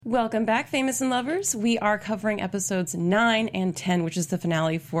Welcome back, Famous and Lovers. We are covering episodes 9 and 10, which is the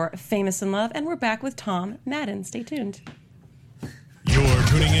finale for Famous in Love, and we're back with Tom Maden. Stay tuned. You're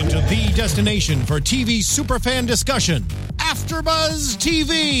tuning into the destination for TV superfan discussion, AfterBuzz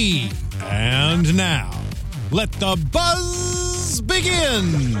TV. And now, let the buzz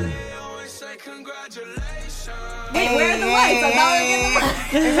begin. Wait, where are the lights? I thought we were getting the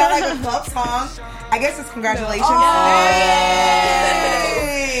lights. Is that like a club song? I guess it's congratulations. Yay!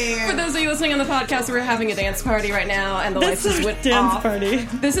 For those of you listening on the podcast, we're having a dance party right now, and the lights just went off. Party.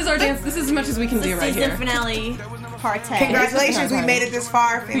 This is our dance. This is as much as we can do right here. Season finale party. Congratulations, we made it this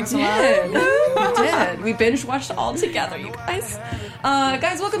far. We did. We did. We binge watched all together, you guys.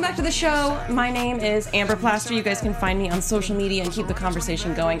 Guys, welcome back to the show. My name is Amber Plaster. You guys can find me on social media and keep the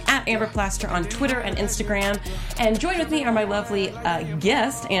conversation going at Amber Plaster on Twitter and Instagram. And join with me are my lovely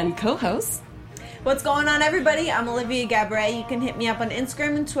guest and co-host. What's going on, everybody? I'm Olivia Gabray. You can hit me up on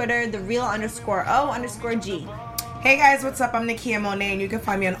Instagram and Twitter, @thereal_O_G. Hey guys, what's up? I'm Nakia Monet, and you can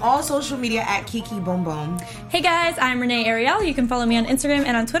find me on all social media at Kiki Boom Boom. Hey guys, I'm Renee Ariel. You can follow me on Instagram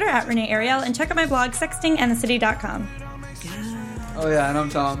and on Twitter at Renee Ariel, and check out my blog, sextingandthecity.com. Oh yeah, and I'm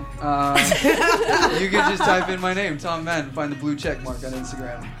Tom. You can just type in my name, Tom Maden, find the blue check mark on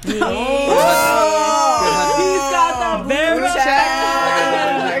Instagram. He's got the blue check.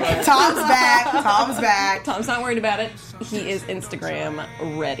 Tom's back. Tom's not worried about it. He is Instagram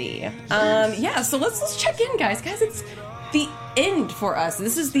ready. So let's check in, guys. Guys, it's the end for us.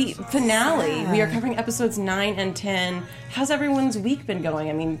 This is the finale. We are covering episodes 9 and 10. How's everyone's week been going?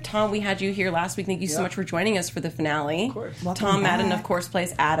 I mean, Tom, we had you here last week. Thank you so much for joining us for the finale. Of course. Tom Maden, of course,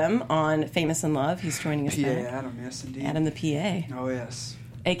 plays Adam on Famous in Love. He's joining us PA back. Adam, yes indeed. Adam the PA. Oh yes.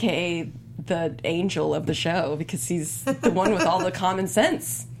 AKA the angel of the show, because he's the one with all the common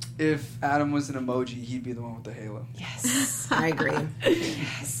sense. If Adam was an emoji, he'd be the one with the halo. Yes. I agree.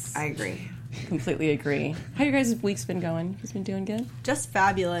 Yes. I agree. Completely agree. How your guys' week's been going? You've been doing good? Just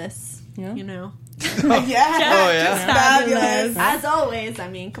fabulous. Yeah? You know. Yeah. Fabulous. As always. I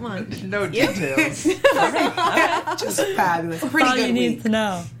mean, come on. No details. Just fabulous. That's Pretty all good you need week. to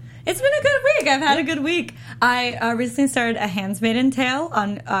know. It's been a good week. I've had a good week. I recently started A Handmaid's Tale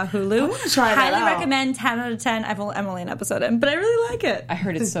on Hulu. I want to try that Highly out. recommend. 10 out of 10. I'm only an episode in, but I really like it. I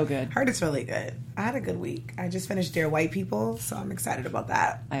heard it's so good. Heard it's really good. I had a good week. I just finished Dear White People, so I'm excited about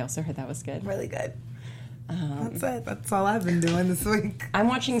that. I also heard that was good. Really good. That's it. That's all I've been doing this week. I'm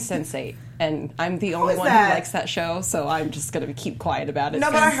watching Sense8, and I'm the only is one that? who likes that show, so I'm just going to keep quiet about it.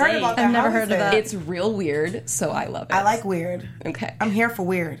 No, but I heard about that. I've never How heard is of that. it? It's real weird, so I love it. I like weird. Okay. I'm here for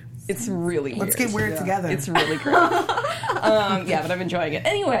weird. It's really weird. Let's get weird together. It's really great. But I'm enjoying it.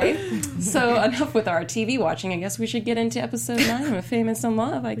 Anyway, so enough with our TV watching. I guess we should get into episode 9 of Famous in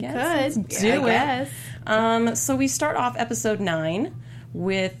Love, I guess. Let's do it. So we start off episode 9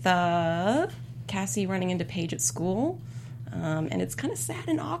 with Cassie running into Paige at school. And it's kind of sad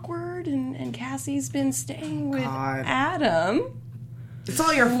and awkward, and Cassie's been staying with Adam. It's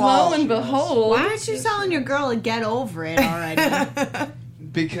all your fault. Lo and behold. Why aren't you telling your girl to get over it already?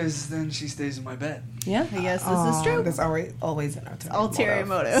 Because then she stays in my bed. Yeah. I guess this is true. That's always an Ulterior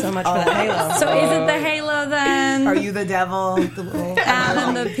motive. So much for that halo. So is it the Halo then? Are you the devil? The little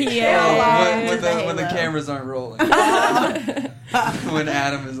Adam the PA? When the cameras aren't rolling. When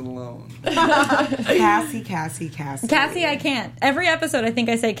Adam is alone. Cassie. Cassie, I can't. Every episode, I think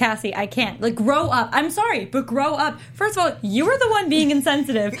I say, Cassie, I can't. Like, grow up. I'm sorry, but grow up. First of all, you were the one being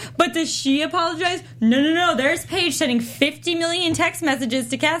insensitive, but does she apologize? No. There's Paige sending 50 million text messages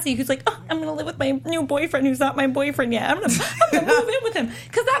to Cassie, who's like, oh, I'm going to live with my new boyfriend who's not my boyfriend yet. I'm going to move in with him.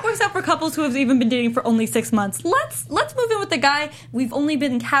 Because that works out for couples who have even been dating for only 6 months. Let's move in with the guy we've only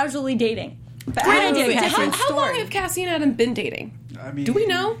been casually dating. Great idea, Cassie. How long have Cassie and Adam been dating? I mean, do we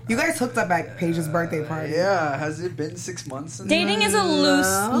know? You guys hooked up at Paige's birthday party. Yeah, has it been 6 months? Since Dating is a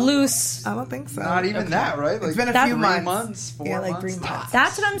loose. I don't think so. Not even that, right? Like, it's been a few months. 4 yeah, like months. 3 months.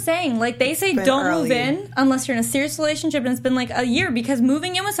 That's what I'm saying. Like, they say been don't early. move in unless you're in a serious relationship and it's been like a year, because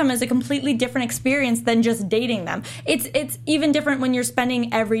moving in with someone is a completely different experience than just dating them. It's even different when you're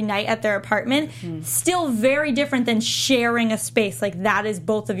spending every night at their apartment. Still very different than sharing a space. Like, that is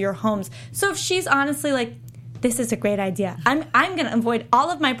both of your homes. So if she's honestly like, this is a great idea, I'm going to avoid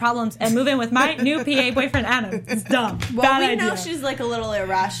all of my problems and move in with my new PA boyfriend, Adam. It's dumb. Well, Bad we idea. know she's like a little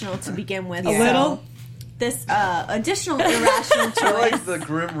irrational to begin with. A little? This additional irrational choice. I like the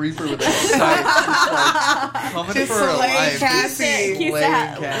Grim Reaper with a sight. Just like, coming Just for her slay life. Cassie. Keeps Slaying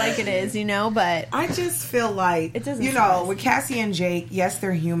it Cassie. like it is, you know, but I just feel like, It doesn't you surprise know, with Cassie and Jake, yes,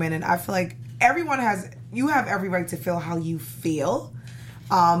 they're human, and I feel like you have every right to feel how you feel,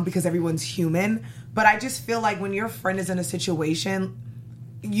 because everyone's human. But I just feel like when your friend is in a situation,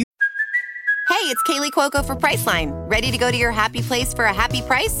 it's Kaylee Cuoco for Priceline. Ready to go to your happy place for a happy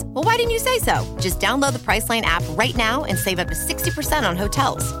price? Well, why didn't you say so? Just download the Priceline app right now and save up to 60% on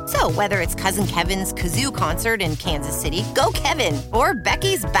hotels. So whether it's Cousin Kevin's Kazoo Concert in Kansas City, go Kevin, or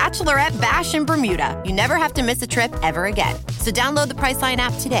Becky's Bachelorette Bash in Bermuda, you never have to miss a trip ever again. So download the Priceline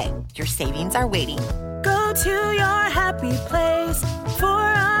app today. Your savings are waiting. Go to your happy place for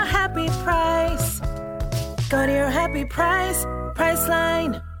a happy price. Go to your happy price,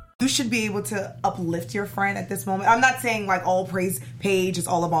 Priceline. You should be able to uplift your friend at this moment. I'm not saying like all praise Paige is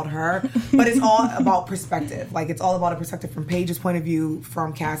all about her, but it's all about perspective. Like it's all about a perspective from Paige's point of view,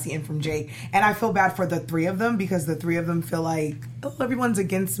 from Cassie, and from Jake. And I feel bad for the three of them because the three of them feel like, oh, everyone's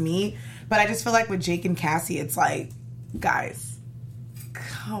against me. But I just feel like with Jake and Cassie, it's like, guys,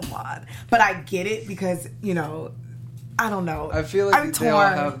 come on. But I get it because, you know, I don't know. I feel like they all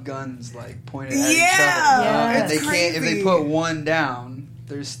have guns like pointed at each other. And they can't, if they put one down,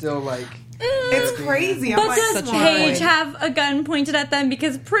 there's still like it's crazy. But does Paige have a gun pointed at them?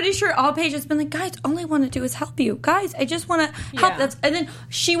 Because pretty sure all Paige has been like, guys, all I want to do is help you. Guys, I just want to help. Yeah. And then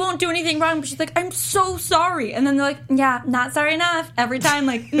she won't do anything wrong, but she's like, I'm so sorry. And then they're like, yeah, not sorry enough. Every time,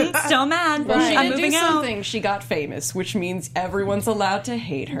 like, still mad. Well, she I'm did moving do out. something. She got famous, which means everyone's allowed to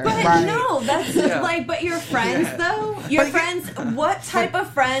hate her. But no, that's like, but your friends though, your friends, what type of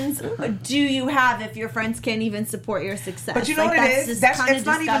friends do you have if your friends can't even support your success? But you know what it is? It's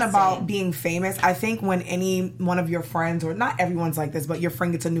not even about being famous. I think when any one of your friends, or not everyone's like this, but your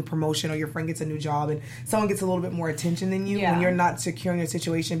friend gets a new promotion or your friend gets a new job and someone gets a little bit more attention than you, when you're not secure in your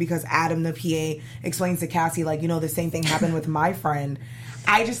situation, because Adam, the PA, explains to Cassie, like, you know, the same thing happened with my friend.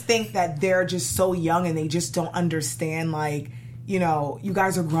 I just think that they're just so young and they just don't understand, like, you know, you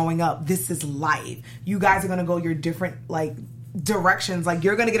guys are growing up. This is life. You guys are going to go your different, like, directions. Like,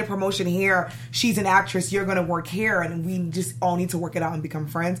 you're going to get a promotion here. She's an actress. You're going to work here. And we just all need to work it out and become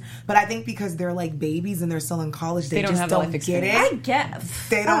friends. But I think because they're, like, babies and they're still in college, they just don't get it. I guess.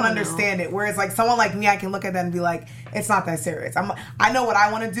 They don't understand it. Whereas, like, someone like me, I can look at that and be like, it's not that serious. I know what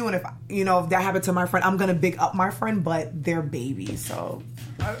I want to do. And if, you know, if that happened to my friend, I'm going to big up my friend. But they're babies, so...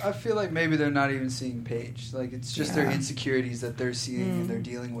 I feel like maybe they're not even seeing Paige. Like, it's just their insecurities that they're seeing and they're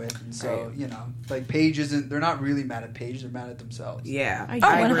dealing with. And so, you know, like, Paige isn't... They're not really mad at Paige. They're mad at themselves. Yeah. I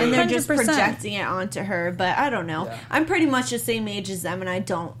agree. And they're just projecting it onto her. But I don't know. Yeah. I'm pretty much the same age as them, and I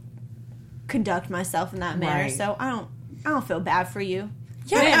don't conduct myself in that manner. Right. So I don't feel bad for you.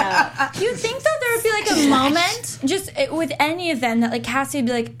 Yeah. Do you think that there would be like a moment just with any of them that like Cassie would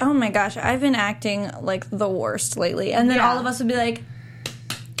be like, oh my gosh, I've been acting like the worst lately. And then all of us would be like,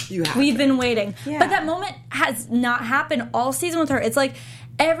 we've been waiting. Yeah. But that moment has not happened all season with her. It's like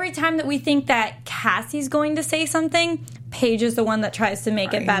every time that we think that Cassie's going to say something, Paige is the one that tries to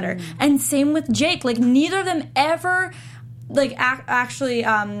make it better. And same with Jake. Like neither of them ever like actually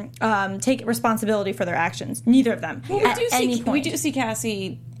take responsibility for their actions. Neither of them. Well, we do see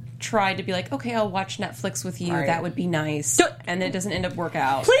Cassie try to be like, okay, I'll watch Netflix with you. Right. That would be nice. And it doesn't end up work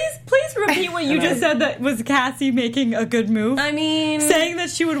out. Please repeat what you just said. That was Cassie making a good move. I mean, saying that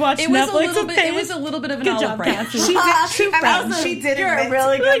she would watch Netflix with Paige. It was a little bit of an good olive job, branch. She did You're a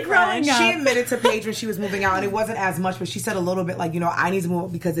really good friend. She admitted to Paige when she was moving out, and it wasn't as much, but she said a little bit like, you know, I need to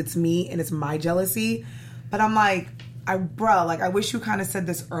move because it's me and it's my jealousy. But I'm like, I wish you kind of said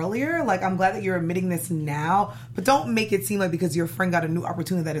this earlier. Like, I'm glad that you're admitting this now, but don't make it seem like because your friend got a new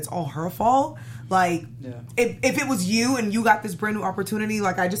opportunity that it's all her fault. Like, if it was you and you got this brand new opportunity,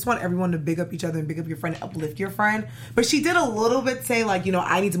 like, I just want everyone to big up each other and big up your friend and uplift your friend. But she did a little bit say, like, you know,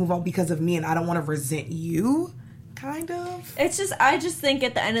 I need to move on because of me and I don't want to resent you. Kind of. It's just, I just think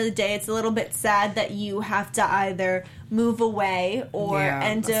at the end of the day, it's a little bit sad that you have to either move away or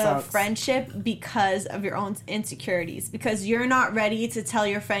end a friendship because of your own insecurities. Because you're not ready to tell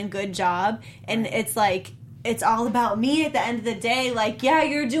your friend good job. And it's like, it's all about me at the end of the day. Like, yeah,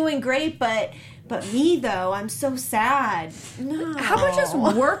 you're doing great, but me, though, I'm so sad. No. How about just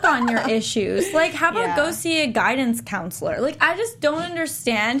work on your issues? Like, how about go see a guidance counselor? Like, I just don't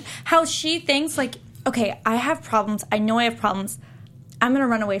understand how she thinks, like, okay, I have problems. I know I have problems. I'm going to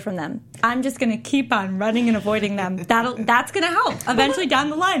run away from them. I'm just going to keep on running and avoiding them. That's going to help. Eventually down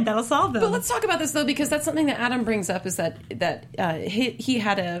the line, that'll solve them. But let's talk about this, though, because that's something that Adam brings up, is that he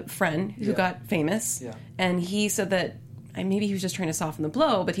had a friend who got famous, and he said that, maybe he was just trying to soften the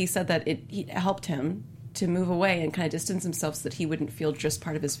blow, but he said that it helped him to move away and kind of distance himself so that he wouldn't feel just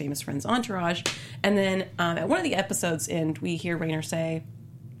part of his famous friend's entourage. And then at one of the episodes, and we hear Rainer say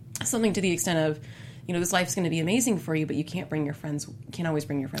something to the extent of, you know, this life's going to be amazing for you, but you can't always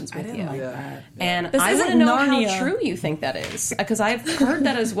bring your friends with you. Like that. And I want to know how true you think that is, because I've heard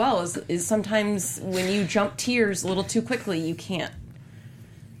that as well. Is sometimes when you jump tiers a little too quickly, you can't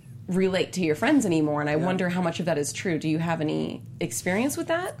relate to your friends anymore, and I wonder how much of that is true. Do you have any experience with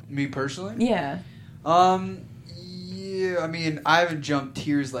that? Me personally? Yeah. Yeah, I mean, I haven't jumped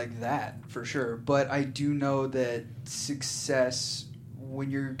tiers like that, for sure, but I do know that success, when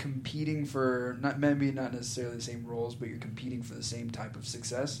you're competing for, not necessarily the same roles, but you're competing for the same type of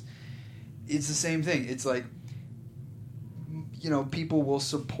success, it's the same thing. It's like, you know, people will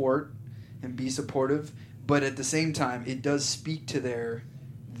support and be supportive, but at the same time, it does speak to their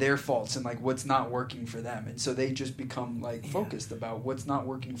faults and like what's not working for them, and so they just become like focused about what's not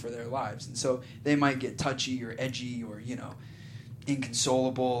working for their lives, and so they might get touchy or edgy or, you know,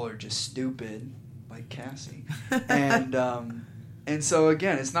 inconsolable or just stupid like Cassie, and so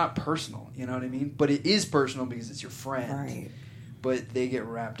again, it's not personal, you know what I mean, but it is personal because it's your friend, right? But they get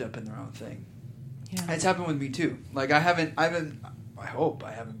wrapped up in their own thing. Yeah, it's happened with me too. Like I hope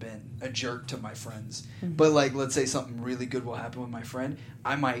I haven't been a jerk to my friends. Mm-hmm. But, like, let's say something really good will happen with my friend.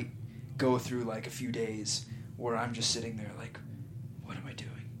 I might go through, like, a few days where I'm just sitting there like, what am I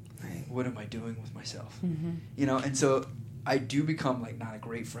doing? Right. What am I doing with myself? Mm-hmm. You know, and so I do become, like, not a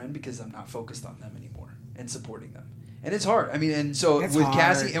great friend because I'm not focused on them anymore and supporting them. And it's hard. I mean, and so with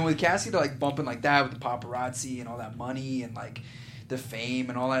Cassie to, like, bumping like that with the paparazzi and all that money and, like, the fame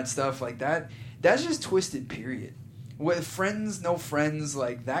and all that stuff like that, that's just twisted, period. With friends, no friends,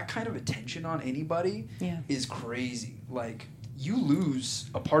 like, that kind of attention on anybody is crazy. Like, you lose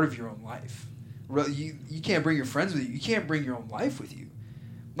a part of your own life. You can't bring your friends with you. You can't bring your own life with you.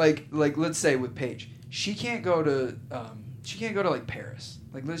 Like let's say with Paige, she can't go to like Paris.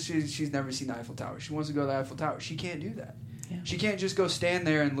 Like, let's say she's never seen the Eiffel Tower. She wants to go to the Eiffel Tower. She can't do that. Yeah. She can't just go stand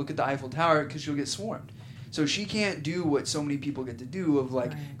there and look at the Eiffel Tower because she'll get swarmed. So she can't do what so many people get to do of,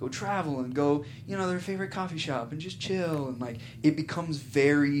 like, go travel and go, you know, their favorite coffee shop and just chill. And, like, it becomes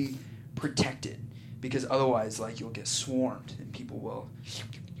very protected because otherwise, like, you'll get swarmed and people will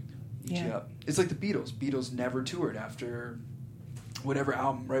eat you up. It's like the Beatles. Beatles never toured after whatever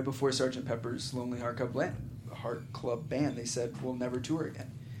album right before Sgt. Pepper's Lonely Heart Club Band. They said, we'll never tour again.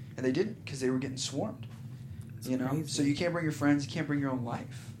 And they didn't because they were getting swarmed. You know? Crazy. So you can't bring your friends. You can't bring your own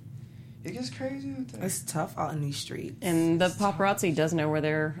life. It gets crazy with that. It's tough out in these streets. And the paparazzi does know where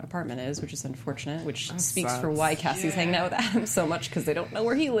their apartment is, which is unfortunate, which speaks for why Cassie's hanging out with Adam so much, because they don't know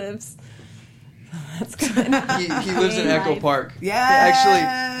where he lives. That's good. He lives in Echo Park. Yeah. Actually,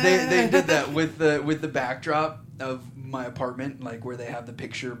 they did that with the backdrop of my apartment, like where they have the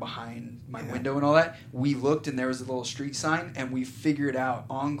picture behind my window and all that. We looked and there was a little street sign, and we figured out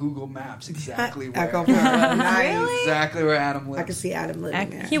on Google Maps exactly where Echo Park. Nice. Exactly where Adam lives. I can see Adam living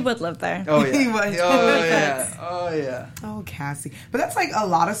there. He would live there. Oh yeah. He would. Oh yeah. Oh yeah. Oh, Cassie. But that's like a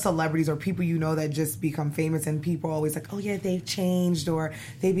lot of celebrities or people you know that just become famous, and people are always like, oh yeah, they've changed or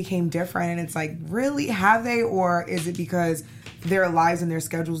they became different, and it's like, really, have they, or is it because their lives and their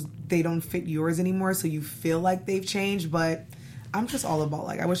schedules, they don't fit yours anymore, so you feel like they've changed? But I'm just all about,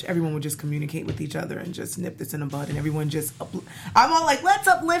 like, I wish everyone would just communicate with each other and just nip this in the bud, and everyone just I'm all like, let's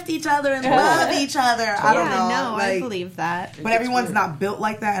uplift each other and love each other. I don't know. No, like, I believe that. But everyone's not built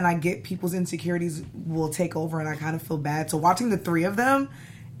like that, and I get people's insecurities will take over, and I kind of feel bad. So watching the three of them,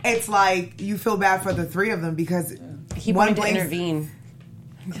 it's like you feel bad for the three of them because he wanted to intervene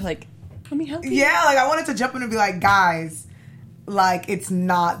and be like, let me help you. Yeah, like I wanted to jump in and be like, guys, like, it's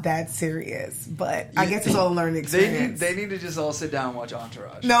not that serious, but I guess it's all a learning experience. They need to just all sit down and watch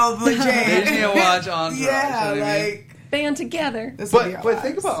Entourage. No, legit. They just need to watch Entourage. Yeah, you know like, I mean? Band together. But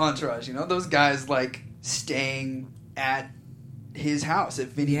think about Entourage, you know, those guys, like, staying at his house, at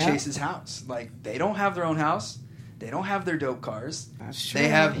Vinny Chase's house. Like, they don't have their own house. They don't have their dope cars. That's true. They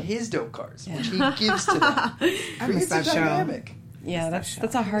have his dope cars, which he gives to them. I miss that show. Dynamic. Yeah, that's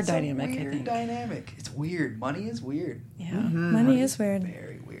a hard dynamic. Weird I think. Dynamic. It's weird. Money is weird. Yeah, Money is weird.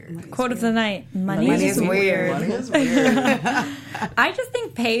 Very weird. Quote of the night: Money is weird. Money is weird. I just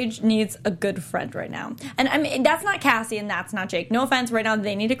think Paige needs a good friend right now, and I mean that's not Cassie and that's not Jake. No offense, right now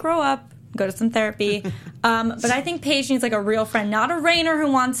they need to grow up, go to some therapy. But I think Paige needs like a real friend, not a Rainer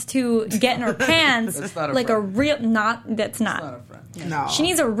who wants to get in her pants. That's not a like friend. a real That's not a friend. No. She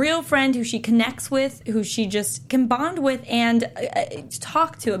needs a real friend who she connects with, who she just can bond with and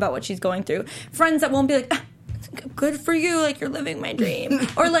talk to about what she's going through. Friends that won't be like, good for you, like you're living my dream.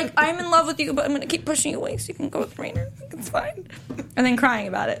 Or like, I'm in love with you, but I'm going to keep pushing you away so you can go with Rainer. It's fine. And then crying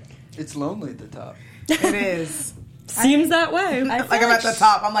about it. It's lonely at the top. It is. Seems that way. Like I'm at the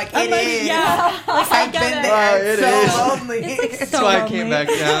top. I'm like, it is. Yeah. Like, I've been there. It's so lonely. It's like That's so why lonely. I came back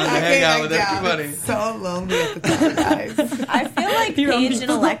down to hang out with everybody. It's so lonely at the top, guys. I feel like Paige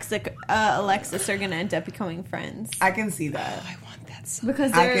and Alexis are going to end up becoming friends. I can see that. I want that so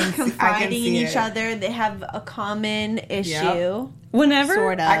because they're confiding in each other. They have a common issue. Whenever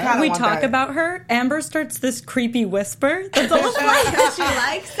we talk that. about her, Amber starts this creepy whisper. That's all she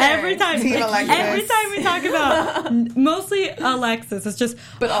likes her. Every time we talk about mostly Alexis, it's just.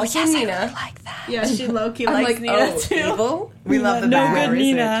 But also Nina. I really like that. Yeah, she low-key likes Nina too. Evil? We love the no good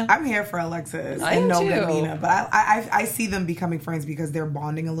Nina. I'm here for Alexis I and am no too. good Nina, but I see them becoming friends because they're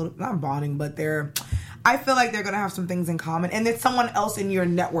bonding a little. Not bonding, but I feel like they're gonna have some things in common, and it's someone else in your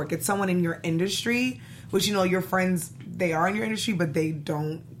network. It's someone in your industry, which your friends. They are in your industry, but they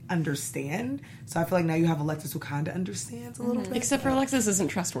don't understand. So I feel like now you have Alexis who kind of understands a little bit. Except for Alexis isn't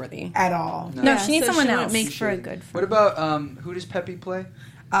trustworthy. At all. No, she needs someone else. Make for a good friend. What about, who does Peppy play?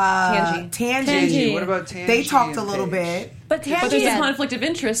 Tangy. What about Tangy? They talked a and little Paige? bit. But Tangy But there's a conflict of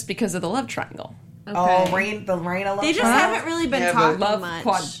interest because of the love triangle. Okay. Oh, the Raina love They just triangle? haven't really been Yeah, talking but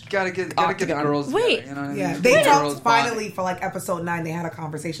much. Gotta get the girls Wait. together, you know what I mean? Yeah, Get they the talked girls finally bonding. for like episode 9. They had a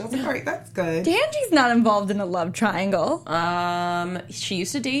conversation. I was like, all right, that's good. Tangy's not involved in a love triangle. She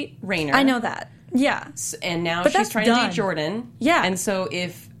used to date Rainer. I know that. Yeah. And now But she's that's trying to done. date Jordan. Yeah. And so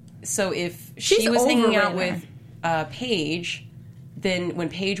if She's she was hanging over out Rainer. with Paige, then when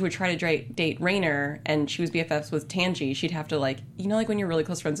Paige would try to date Rainer and she was BFFs with Tangy, she'd have to like when you're really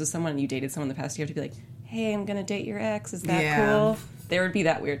close friends with someone and you dated someone in the past, you have to be like, hey, I'm gonna date your ex. Is that cool? There would be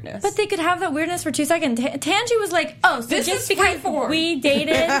that weirdness. But they could have that weirdness for 2 seconds. Tangy was like, oh, so This just is because freeform. we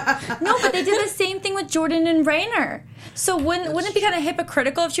dated... No, but they did the same thing with Jordan and Rainer. So wouldn't it be kind of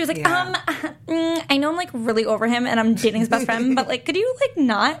hypocritical if she was like, I know I'm like really over him and I'm dating his best friend, but like, could you like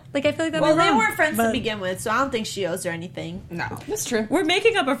not? Like, I feel like that Well, they weren't friends to begin with, so I don't think she owes her anything. No. That's true. We're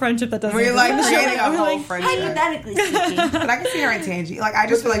making up a friendship that doesn't We're like exist. creating a whole friendship. Hypothetically speaking. But I can see her in Tangy. Like, I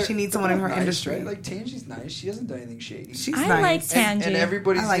just feel like she needs someone in her Nice, industry. right? Like Tangy's nice. She hasn't done anything shady. She's I nice. like Tangy. And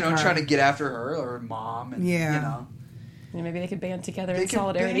everybody's I like her. trying to get after her or her mom. And, Maybe they could band together they in can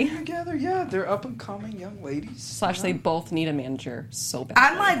solidarity. band together. Yeah, they're up and coming young ladies. / they both need a manager so bad.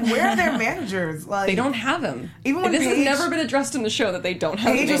 I'm like, where are their managers? Like, they don't have him. Even when this has Paige- never been addressed in the show that they don't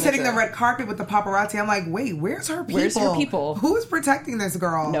have. Paige a is sitting the manager. red carpet with the paparazzi. I'm like, wait, where's her people? Where's her people? Who's protecting this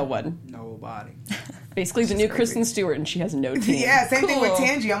girl? No one. Nobody. Basically, the new Kristen Stewart, and she has no team. Yeah, same thing with Cool.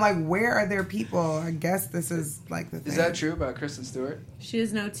 Tangy. I'm like, where are their people? I guess this is like the thing. Is that true about Kristen Stewart? She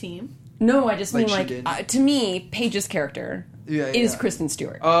has no team. No, I just Like mean she like did. to me, Paige's character is Kristen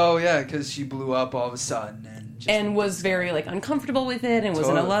Stewart. Oh yeah, because she blew up all of a sudden and was very like uncomfortable with it, and was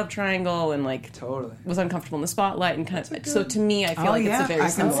in a love triangle, and like was uncomfortable in the spotlight, and kind of. So to me, I feel like it's a very I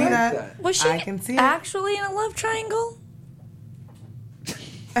similar. can see that. Was she I can see it. actually in a love triangle?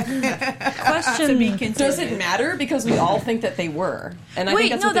 Question To be considered. Does it matter? Because we all think that they were, and I Wait,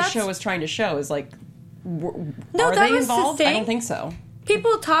 think that's no, what the that's- show is trying to show. Is like, No, are that they was the involved? I thing. don't think so.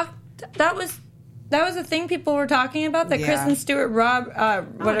 People talked. That was a thing people were talking about. That Yeah. Kristen Stewart, whatever.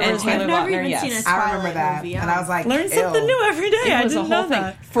 And his Taylor name. I've never Lautner, even yes. seen a I Twilight remember that. movie. And I was like, Learn something ew. new every day. It I was a didn't whole know thing.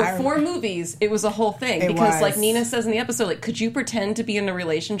 that. For 4 movies, it was a whole thing. It Because, was. like Nina says in the episode, like, could you pretend to be in a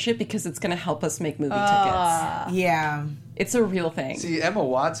relationship because it's going to help us make movie tickets? Yeah. It's a real thing. See, Emma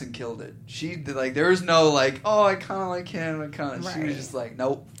Watson killed it. She did, like, there was no like, oh, I kind of like him. She was just like,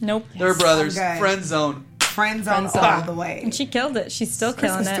 nope. They're brothers. I'm good. Friend zone. Friends on Friends all on. the way. And she killed it. She's still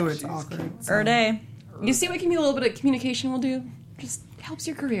Kristen killing Stewart's it. awkward. Er day. You see what can be a little bit of communication will do? Just helps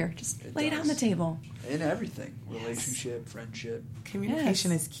your career. Just lay it out on the table. In everything. Relationship, friendship.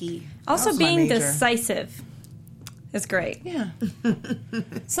 Communication is key. Also, That was my being major. decisive is great. Yeah.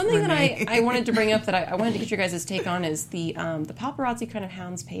 Something that I wanted to bring up that I wanted to get your guys' take on is the paparazzi kind of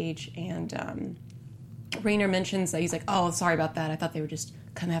hounds Paige, and Rainer mentions that he's like, oh, sorry about that. I thought they would just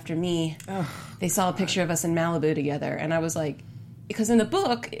come after me. They saw a picture of us in Malibu together. And I was like, because in the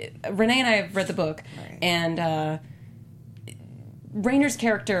book, Renee and I have read the book, and Rainer's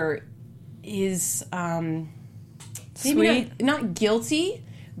character is maybe not guilty,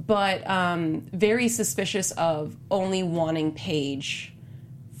 but very suspicious of only wanting Paige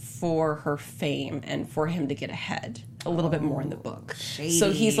for her fame and for him to get ahead a little bit more in the book.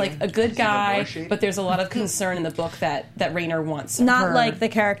 So he's like a good guy, but there's a lot of concern in the book that Rainer wants Not her. like the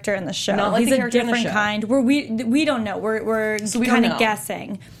character in the show. Not like he's the a character in the different show. kind. Where we don't know. We're we kind don't of know.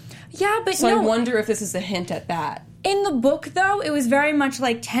 guessing. Yeah, but So no. I wonder if this is a hint at that. In the book, though, it was very much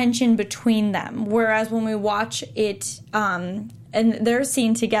like tension between them. Whereas when we watch it, and their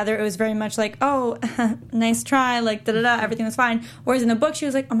scene together, it was very much like, oh, nice try, like, da-da-da, everything was fine. Whereas in the book, she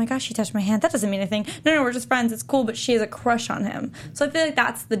was like, oh my gosh, she touched my hand. That doesn't mean anything. No, we're just friends. It's cool, but she has a crush on him. So I feel like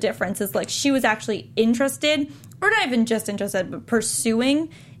that's the difference, is like she was actually interested, or not even just interested, but pursuing,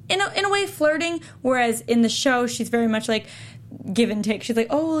 in a way, flirting. Whereas in the show, she's very much like give and take. She's like,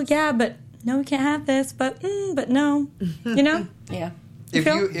 oh, yeah, but no, we can't have this, but no, you know? Yeah.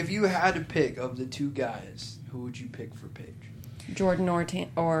 If you had to pick of the two guys, who would you pick for Paige? Jordan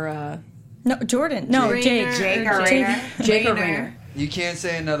or no, Jordan. No, Jake. Jake or Rainer. Jake or Rainer. You can't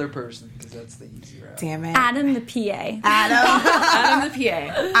say another person because that's the easy route. Damn it. Adam the PA. Adam the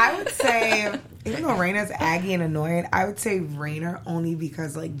PA. I would say, even though Raina's aggy and annoying, I would say Rainer only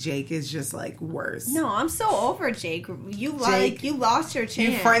because like Jake is just like worse. No, I'm so over Jake. You lost your chance.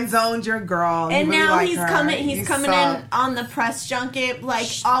 You friend zoned your girl, and you really now like he's her. coming in on the press junket, like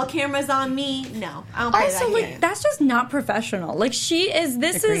all cameras on me. No, I don't play Also, that like game. that's just not professional. Like this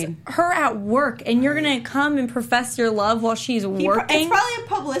Agreed. is her at work, and you're gonna come and profess your love while she's working. It's probably a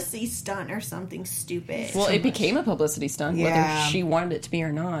publicity stunt or something stupid. Well, it became a publicity stunt, whether she wanted it to be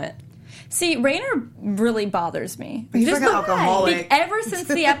or not. See, Rainer really bothers me. He's like an alcoholic. Ever since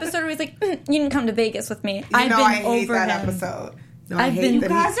the episode where he's like, you didn't come to Vegas with me. I hate over that him. episode. No, You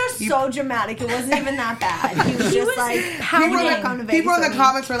guys are so dramatic. It wasn't even that bad. He was just like, people in the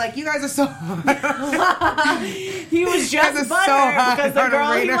comments were like, you guys are so hard. He was just butthurt because the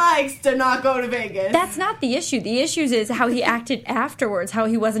girl he likes did not go to Vegas. That's not the issue. The issue is how he acted afterwards, how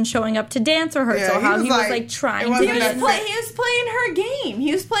he wasn't showing up to dance rehearsal, how he was like trying to... He was playing her game.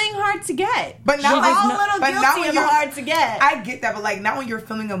 He was playing hard to get. But now a little guilty of hard to get. I get that, but like not when you're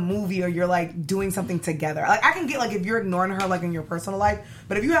filming a movie or you're like doing something together. Like I can get like if you're ignoring her like in your personal life,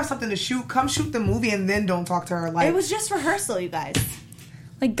 but if you have something to shoot, come shoot the movie and then don't talk to her. Like it was just rehearsal, you guys.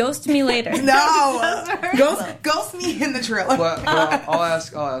 Like ghost me later. No, ghost me in the trailer. Well, I'll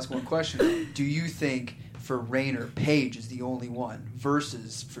ask one question. Do you think for Rainer, Paige is the only one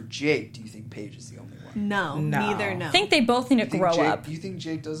versus for Jake? Do you think Paige is the only one? No. Neither. No. I think they both need to grow up. Do you think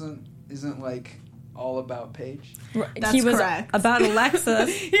Jake isn't like all about Paige? He was about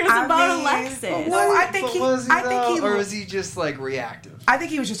Alexis. He was about Alexis. No, I think or was he just like reactive? I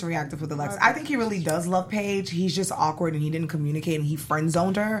think he was just reactive with Alexis. I think he really does love Paige. He's just awkward and he didn't communicate and he friend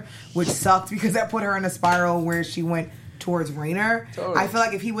zoned her, which sucked because that put her in a spiral where she went towards Rainer. Totally. I feel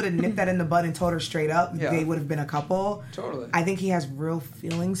like if he would have nipped that in the bud and told her straight up, they would have been a couple. Totally. I think he has real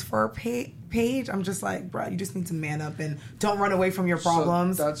feelings for Paige. I'm just like, bro, you just need to man up and don't run away from your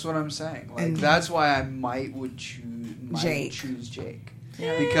problems. So that's what I'm saying. Like and that's why I might choose Jake.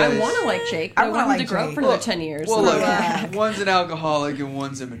 Yeah. Because I want to like Jake, but I want him to grow up for another 10 years. Well, look, one's an alcoholic and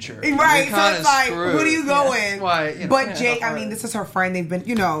one's immature. Right, so it's like, screwed. who do you go with? Why, but Jake, I mean, this is her friend. They've been,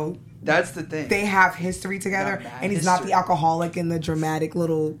 that's the thing. They have history together, and he's not the alcoholic and the dramatic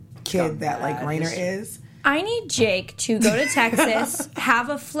little kid that like Rainer is. I need Jake to go to Texas, have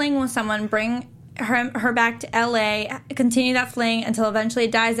a fling with someone, bring her back to LA, continue that fling until eventually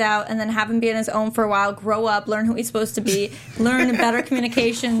it dies out, and then have him be on his own for a while, grow up, learn who he's supposed to be, learn better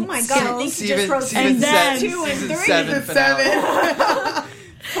communication. Oh my god! I think you just wrote season 7 finale.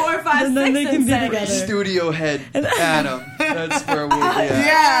 4, 5, 6, and 7. Studio head Adam. That's where we'll be at.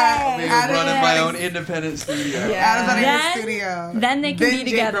 Yeah, I'll be running my own independent studio. Adam's at his studio. Then they can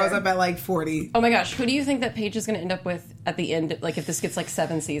be together. Jake grows up at like 40. Oh my gosh, who do you think that Paige is going to end up with at the end? Like if this gets like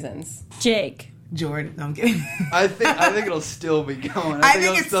 7 seasons, Jake. Jordan. No, I'm kidding. I think it'll still be going. I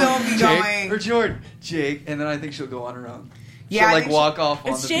think it'll still be going. Or Jordan, Jake, and then I think she'll go on her own. Yeah, she'll like walk off on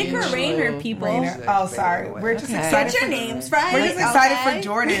the beach. It's Jake or Rainer, people. Oh, sorry. We're just excited. Get your names right. We're just excited for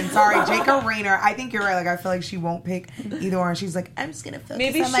Jordan. Sorry, Jake or Rainer. I think you're right. Like I feel like she won't pick either one. She's like, I'm just gonna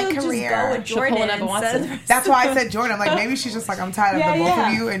focus on my career. Just go with Jordan. That's why I said Jordan. I'm like, maybe she's just like, I'm tired of the both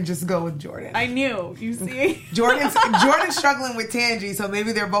of you, and just go with Jordan. I knew. You see, Jordan's struggling with Tangi, so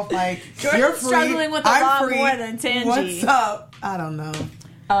maybe they're both like, Jordan's you're free, struggling with a lot more than Tangi. What's up? I don't know.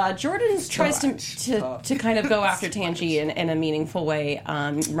 Jordan tries to kind of go after Tangi in a meaningful way.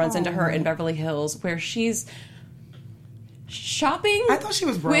 Runs into her in Beverly Hills where she's shopping. I thought she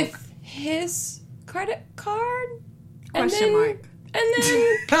was broke. With his credit card. Question mark. And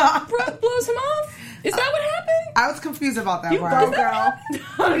then blows him off. Is that what happened? I was confused about that. You broke,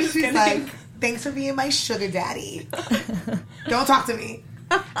 girl. She's like, thanks for being my sugar daddy. Don't talk to me.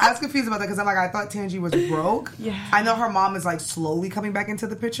 I was confused about that because I'm like, I thought Tangi was broke. Yeah. I know her mom is like slowly coming back into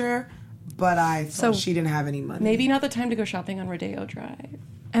the picture, but I thought she didn't have any money. Maybe not the time to go shopping on Rodeo Drive.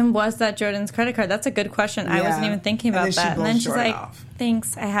 And was that Jordan's credit card? That's a good question. Yeah. I wasn't even thinking about that. And then she's Jordan like, off.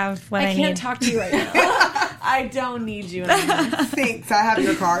 thanks, I have what I need. I can't talk to you right now. I don't need you anymore. Thanks, I have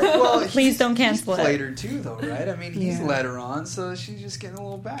your card. Well, please don't cancel it. He's played her too, though, right? I mean, he's led her on, so she's just getting a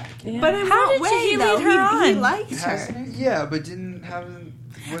little back. Yeah. But how did he lead her on? He liked her. Yeah, but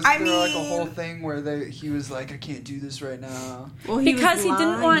Was there like a whole thing where he was like, I can't do this right now? Well, because he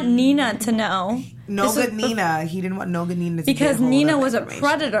didn't want Nina to know. No good Nina. He didn't want no good Nina to know. Because Nina was a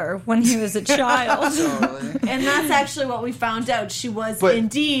predator when he was a child. Totally. And that's actually what we found out. She was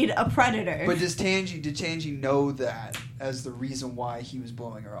indeed a predator. But did Tangi know that as the reason why he was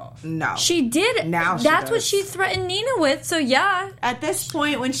blowing her off? No. She did. Now she That's does. what she threatened Nina with, so yeah. At this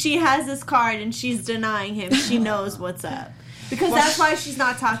point, when she has this card and she's denying him, she knows what's up. Because that's why she's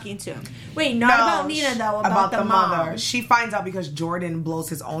not talking to him. Wait, not about Nina, though. About the mother. She finds out because Jordan blows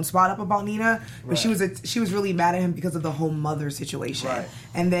his own spot up about Nina. But she was really mad at him because of the whole mother situation. Right.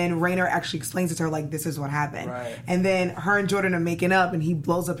 And then Rainer actually explains it to her, like, this is what happened. Right. And then her and Jordan are making up, and he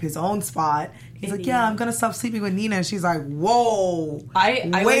blows up his own spot. He's like, yeah, I'm going to stop sleeping with Nina. And she's like, whoa. I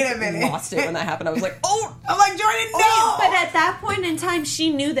wait a minute. Lost it when that happened. I was like, oh. I'm like, Jordan, no. But at that point in time, she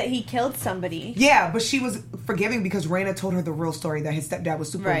knew that he killed somebody. Yeah, but she was forgiving because Raina told her the real story that his stepdad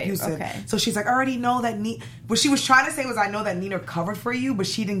was super abusive. Okay. So she's like, I already know that what she was trying to say was, I know that Nina covered for you, but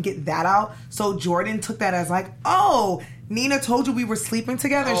she didn't get that out. So Jordan took that as like, oh, Nina told you we were sleeping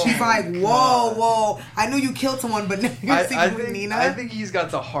together. She's like, whoa. I knew you killed someone, but now you're sleeping with Nina. I think he's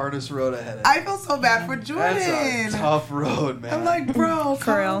got the hardest road ahead of him. I feel so bad for Jordan. That's a tough road, man. I'm like, bro,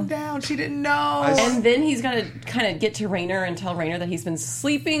 calm down. She didn't know. And then he's got to kind of get to Rainer and tell Rainer that he's been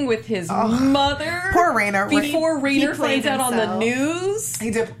sleeping with his mother. Poor Rainer. Before Rainer finds out on the news.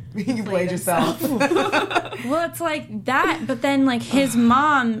 He did. You played yourself. Well, it's like that, but then like his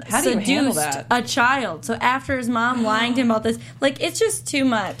mom seduced a child. So after his mom lying to him about this, like it's just too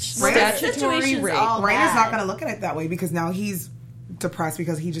much. Statutory rape. Rainer's not going to look at it that way because now he's depressed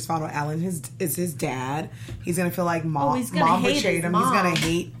because he just found out Alan is his dad. He's going to feel like mom betrayed him. He's going to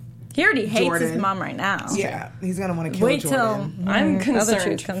hate. He already hates his mom right now. Yeah, he's going to want to kill Jordan. Till I'm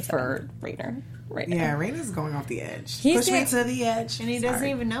concerned for Rainer. Right now. Yeah, Raina's going off the edge. Push me to the edge. And he doesn't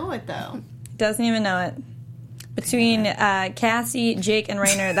even know it, though. Doesn't even know it. Between Cassie, Jake, and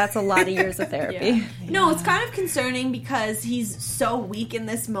Rainer, that's a lot of years of therapy. Yeah. No, it's kind of concerning because he's so weak in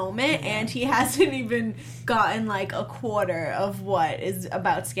this moment, and he hasn't even gotten like a quarter of what is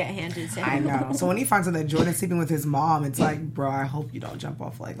about to get handed to him. I know. So when he finds out that Jordan's sleeping with his mom, it's like, bro, I hope you don't jump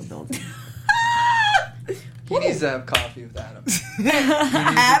off like a building. He needs to have coffee with Adam.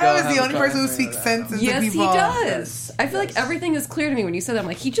 Adam is the only person who speaks sense into people. Yes, he does. I feel like everything is clear to me when you said that. I'm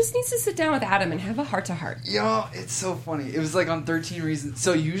like, he just needs to sit down with Adam and have a heart-to-heart. Yo, it's so funny. It was like on 13 Reasons.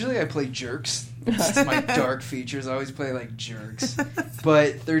 So usually I play jerks. That's my dark features. I always play like jerks.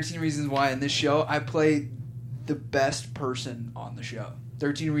 But 13 Reasons Why in this show, I play the best person on the show.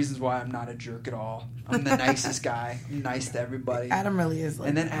 13 Reasons Why I'm not a jerk at all. I'm the nicest guy. I'm nice to everybody. Adam really is like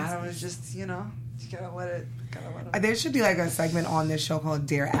and then Adam is just, you gotta let it. There should be like a segment on this show called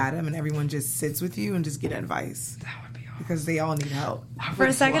Dear Adam, and everyone just sits with you and just get advice. That would be awesome. Because they all need help. For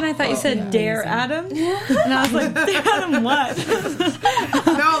a second, I thought you said Dare Adam, and I was like, Dare Adam what?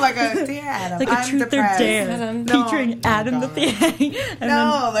 No, like a Dear Adam. Like I'm a Truth or Dare, featuring Adam the Thing.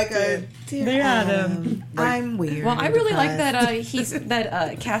 No, like a Dear Adam. I'm weird. Well, I really like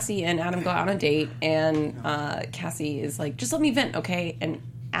that Cassie and Adam go out on a date, and Cassie is like, just let me vent, okay? And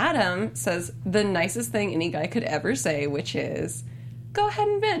Adam says the nicest thing any guy could ever say, which is, go ahead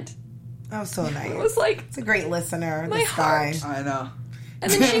and vent. That was so nice. It was like... It's a great listener, my this guy. Heart. I know. And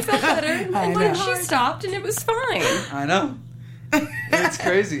then she felt better, and then she stopped, and it was fine. I know. It's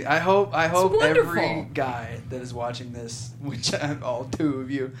crazy. I hope every guy that is watching this, which I'm all two of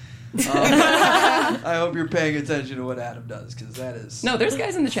you, I hope you're paying attention to what Adam does, because that is... No, there's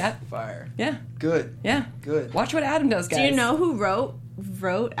guys in the chat. Fire. Yeah. Good. Yeah. Good. Watch what Adam does, guys. Do you know who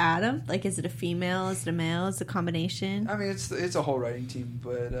wrote Adam? Like, is it a female? Is it a male? Is it a combination? I mean, it's a whole writing team,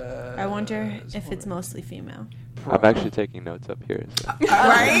 but... I wonder if it's mostly female. I'm actually taking notes up here. So.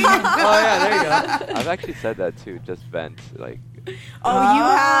 Right? Oh, yeah, there you go. I've actually said that too, just vent. Like, oh, you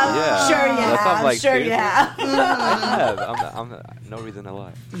have? Yeah. Sure you That's have. like, sure you have. I have. I'm no reason to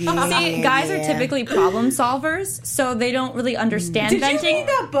lie. See, guys are typically problem solvers, so they don't really understand venting. Did you read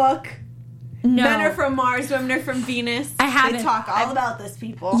that book? No. Men are from Mars, women are from Venus. I haven't. They talk all about this,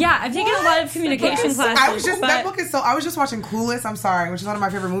 people. Yeah, I've taken a lot of communication classes. That book is so... I was just watching Clueless, I'm sorry, which is one of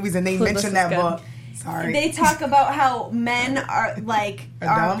my favorite movies, and they mentioned that book. Sorry. They talk about how men are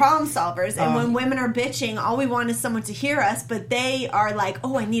problem solvers, and when women are bitching, all we want is someone to hear us, but they are like,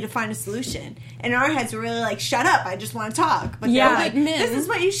 oh, I need to find a solution. And in our heads, we're really like, shut up, I just want to talk. But they're like, this is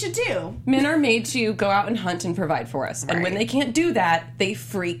what you should do. Men are made to go out and hunt and provide for us. Right. And when they can't do that, they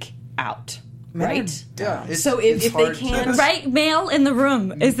freak out. Right? Yeah. So if they can't... Right male in the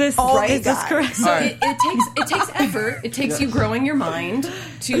room. Is this correct? So it takes effort. It takes you growing your mind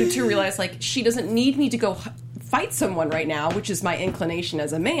to realize, like, she doesn't need me to go fight someone right now, which is my inclination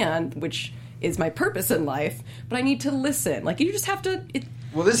as a man, which is my purpose in life, but I need to listen. Like, you just have to...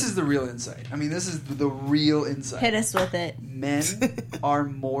 Well, this is the real insight. I mean, this is the real insight. Hit us with it. Men are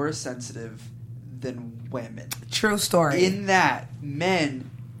more sensitive than women. True story. In that, men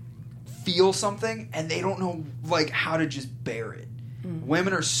feel something and they don't know, like, how to just bear it.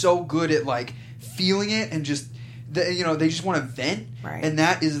 Women are so good at, like, feeling it and just... they just want to vent, right. And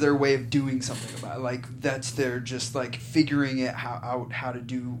that is their way of doing something about it. Like, that's their just, like, figuring it out how to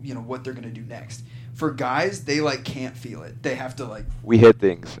do, what they're going to do next. For guys, they, like, can't feel it. They have to, like... We hit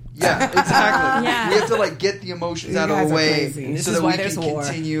things. Yeah, exactly. We have to, like, get the emotions out of the way so that we can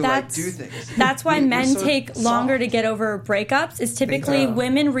continue, like, do things. That's why men take longer to get over breakups. Is typically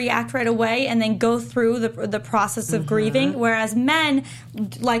women react right away and then go through the process of grieving, whereas men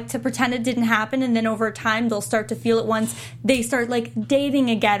like to pretend it didn't happen, and then over time they'll start to feel it once they start, like,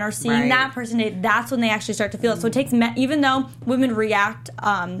 dating again or seeing that person date. That's when they actually start to feel it. So it takes men, even though women react...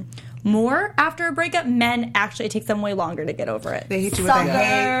 more after a breakup, men actually, it takes them way longer to get over it. They hit you with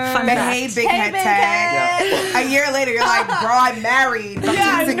hey, big head tag. A year later, you're like, bro, I'm married.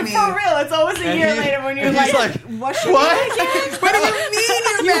 Stop teasing me. For real, it's always a year later when you're like, what? What do you mean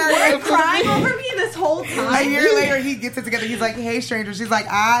you're married? You were crying over me this whole time. A year later, he gets it together. He's like, hey, stranger. She's like,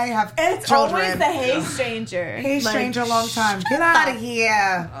 I have it's children. It's always the hey, stranger. Hey, stranger, long time. Get out of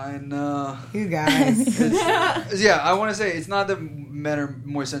here. I know. You guys. I want to say, it's not that men are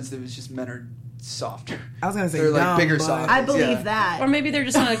more sensitive, it's just men are softer. I was going to say they're dumb, like bigger soft. I believe that. Or maybe they're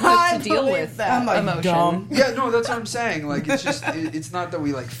just not equipped to deal with emotion. Dumb. Yeah, no, that's what I'm saying. Like, it's just, it's not that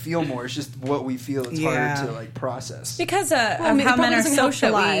we, like, feel more, it's just what we feel. It's harder to, like, process. Because of how men are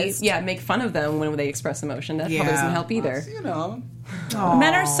socialized. Make fun of them when they express emotion. That probably doesn't help either.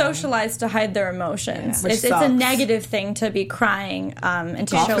 Men are socialized to hide their emotions. It's a negative thing to be crying and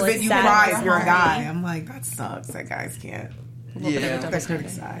to show it's sad. You cry if you're a guy. I'm like, that sucks. That guys can't. They're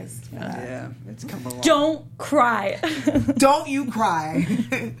criticized. It's come along. Don't cry. Don't you cry.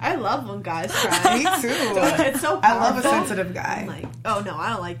 I love when guys cry. Me too. It's so powerful. I love a sensitive guy. I'm like, oh no,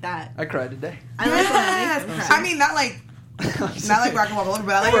 I don't like that. I cried today. I like when I make them cry. I mean, not like rock and roll,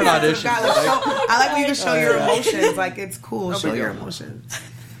 but I like when I like when you can show your emotions. Like, it's cool. Show your emotions.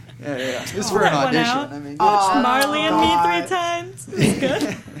 Yeah. This is for an audition. I mean, Marley and me 3 times. It's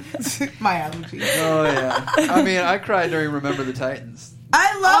good. My allergy. Oh yeah. I mean, I cried during Remember the Titans.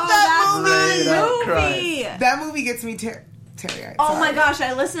 I love that movie. That movie gets me teary-eyed. Oh my gosh,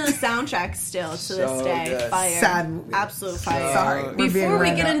 I listen to the soundtrack still to this day. Good. Fire. Sad movie. Absolute fire. Sorry. Before we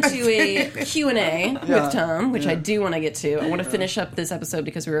get into a Q&A with Tom, which I do want to get to, I want to finish up this episode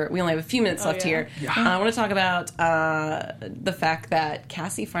because we only have a few minutes left here. I want to talk about the fact that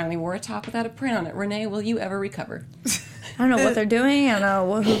Cassie finally wore a top without a print on it. Renee, will you ever recover? I don't know what they're doing. I don't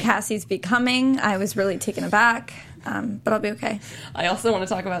know who Cassie's becoming. I was really taken aback. But I'll be okay. I also want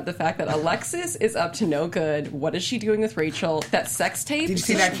to talk about the fact that Alexis is up to no good. What is she doing with Rachel? That sex tape? Did you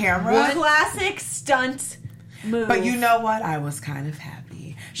see that camera? Classic stunt move. But you know what? I was kind of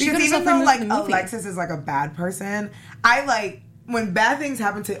happy. Because even though, like, Alexis is, like, a bad person, I, like... When bad things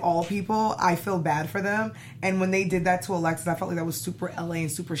happen to all people, I feel bad for them. And when they did that to Alexis, I felt like that was super LA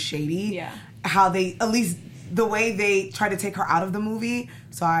and super shady. Yeah. How they... At least... The way they tried to take her out of the movie,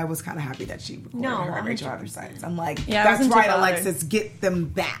 so I was kind of happy that she recorded her and Rachel had her sides. I'm like, that's right, Alexis, get them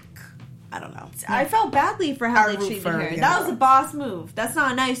back. I don't know. I felt badly for how they treated her. Yeah. That was a boss move. That's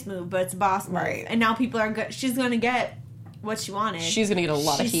not a nice move, but it's a boss move. Right. And now people are she's going to get what she wanted. She's going to get a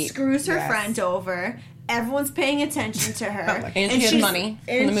lot of heat. She screws her friend over. Everyone's paying attention to her. and she had money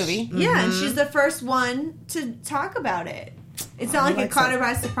in the movie. Yeah, and she's the first one to talk about it. It's not like it caught her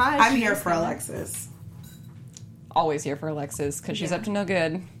by surprise. I'm here for Alexis. Always here for Alexis because she's up to no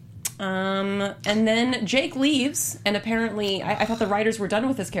good. And then Jake leaves, and apparently I thought the writers were done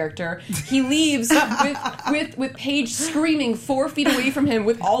with this character. He leaves with Paige screaming 4 feet away from him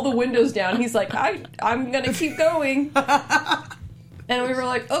with all the windows down. He's like, I'm gonna keep going. And we were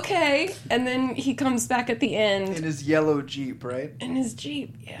like, okay. And then he comes back at the end. In his yellow Jeep, right? In his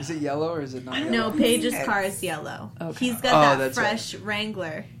Jeep, yeah. Is it yellow or is it not yellow? No, Paige's car is yellow. Okay. He's got that fresh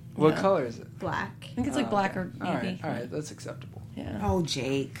Wrangler. What color is it? Black. I think it's like black or navy. All right, that's acceptable. Yeah. Oh,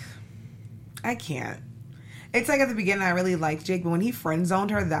 Jake. I can't. It's like at the beginning I really liked Jake, but when he friend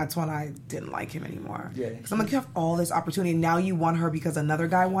zoned her, that's when I didn't like him anymore. Yeah. Because I'm like, you have all this opportunity, and now you want her because another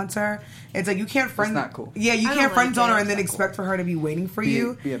guy wants her. It's like you can't friend. It's not cool. Yeah, you can't friend zone her and then expect for her to be waiting for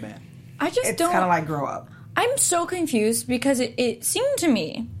you. Be a man. I just it's don't. It's kind of like grow up. I'm so confused because it seemed to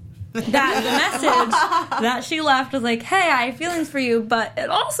me that the message that she left was like, hey, I have feelings for you, but it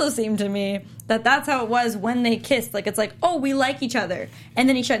also seemed to me that that's how it was when they kissed. Like, it's like, oh, we like each other. And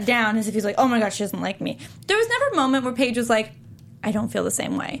then he shut down as if he's like, oh my gosh, she doesn't like me. There was never a moment where Paige was like, I don't feel the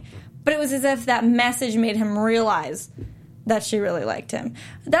same way. But it was as if that message made him realize that she really liked him.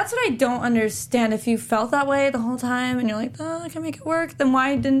 That's what I don't understand. If you felt that way the whole time and you're like, oh, I can make it work, then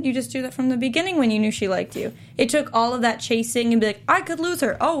why didn't you just do that from the beginning when you knew she liked you? It took all of that chasing and be like, I could lose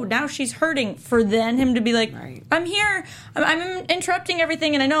her. Oh, now she's hurting. For then him to be like, right. I'm here. I'm interrupting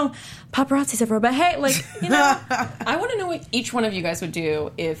everything. And I know paparazzi's everywhere, but hey, like, you know. I want to know what each one of you guys would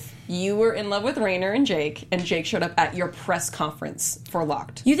do if you were in love with Rainer and Jake showed up at your press conference for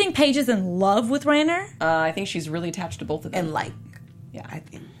Locked. You think Paige is in love with Rainer? I think she's really attached to both of them. And yeah,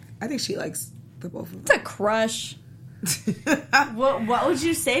 I think she likes the both of them. It's a crush. What would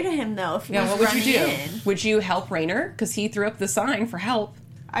you say to him though? If he was what would you do? in? Would you help Rainer because he threw up the sign for help?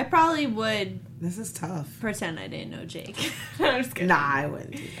 I probably would. This is tough. Pretend I didn't know Jake. I'm just kidding. Nah, I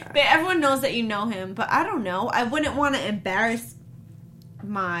wouldn't do that. But everyone knows that you know him, but I don't know. I wouldn't want to embarrass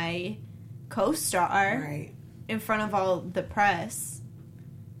my co-star in front of all the press.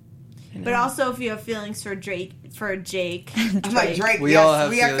 But also, if you have feelings for Jake, I'm like Drake. We yes, all have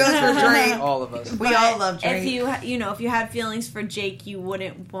we feelings have for Drake. All of us. We all love Drake. If you had feelings for Jake, you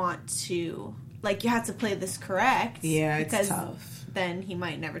wouldn't want to, like, you have to play this correct. Yeah, it's tough. Then he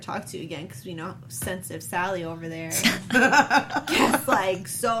might never talk to you again because we know sensitive Sally over there gets like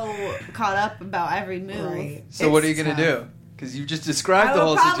so caught up about every move. Right. So what are you gonna do? Because you just described the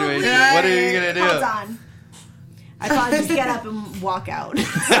whole situation. What are you gonna do? Hold on. I'd probably just get up and walk out.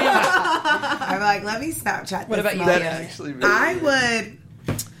 I'm like, let me Snapchat. What about you? That actually really I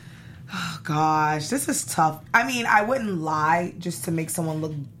would. Oh gosh, this is tough. I mean, I wouldn't lie just to make someone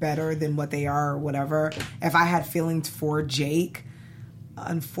look better than what they are or whatever. If I had feelings for Jake,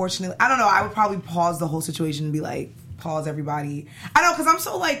 unfortunately, I don't know. I would probably pause the whole situation and be like, pause everybody. I know, because I'm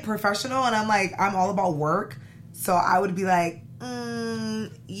so like professional and I'm all about work. So I would be like,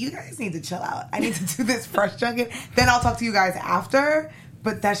 you guys need to chill out. I need to do this press junket. Then I'll talk to you guys after.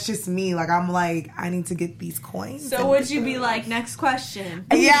 But that's just me. Like, I'm like, I need to get these coins. So would you be like, next question?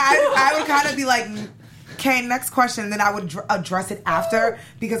 Yeah, I would kind of be like, okay, next question. Then I would address it after.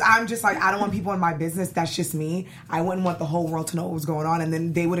 Because I'm just like, I don't want people in my business. That's just me. I wouldn't want the whole world to know what was going on. And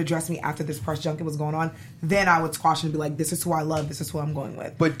then they would address me after this press junket was going on. Then I would squash and be like, this is who I love. This is who I'm going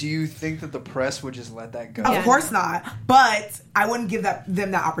with. But do you think that the press would just let that go? Of course not. But I wouldn't give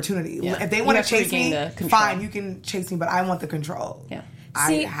them that opportunity. Yeah. If they want to chase me, fine, you can chase me. But I want the control. Yeah.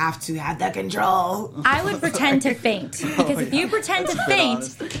 I have to have that control. I would pretend to faint. Because if you pretend to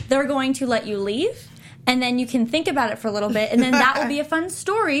faint, they're going to let you leave. And then you can think about it for a little bit. And then that will be a fun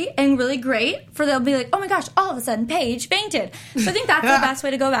story and really great. They'll be like, oh my gosh, all of a sudden Paige fainted. So I think that's the best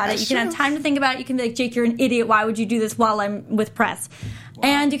way to go about it. You can have time to think about it. You can be like, Jake, you're an idiot. Why would you do this while I'm with press? Wow.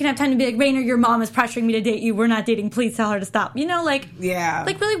 And you can have time to be like, Rainer, your mom is pressuring me to date you. We're not dating. Please tell her to stop. You know, like,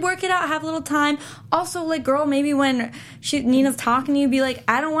 like really work it out. Have a little time. Also, like, girl, maybe when Nina's talking to you, be like,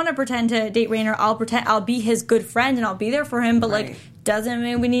 I don't want to pretend to date Rainer. I'll be his good friend and I'll be there for him. But like, doesn't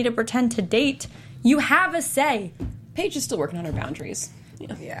mean we need to pretend to date. You have a say. Paige is still working on her boundaries.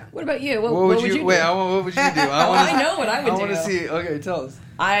 Yeah. What about you? What would you do? Wait, what would you do? I know what I would do. I want to see. Okay, tell us.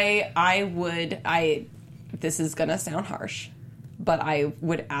 This is going to sound harsh, but I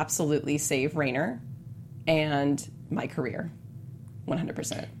would absolutely save Rainer and my career.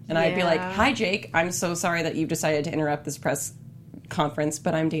 100%. And I'd be like, hi, Jake. I'm so sorry that you've decided to interrupt this press conference,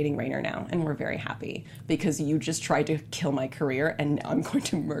 but I'm dating Rainer now, and we're very happy because you just tried to kill my career, and now I'm going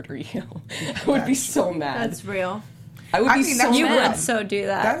to murder you. I would be so mad. That's real. I would be so mad. You would so do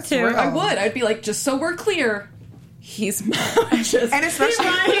that, that's too. Real. I would. I'd be like, just so we're clear, he's just... And especially...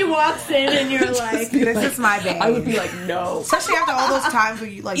 he walks in and you're like... This is my baby. I would be like, no. Especially after all those times where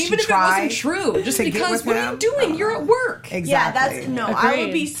you, like, even if it wasn't true, just because, what are you doing? You're at work. Exactly. Yeah, that's... No, agreed. I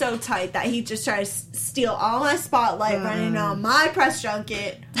would be so tight that he just tries to steal all my spotlight running on my press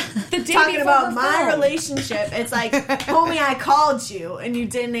junket, talking about my relationship. It's like, homie, I called you and you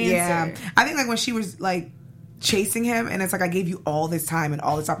didn't answer. Yeah. I think, like, when she was, like, chasing him and it's like, I gave you all this time and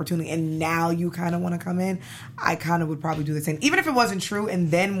all this opportunity and now you kind of want to come in, I kind of would probably do the same. Even if it wasn't true, and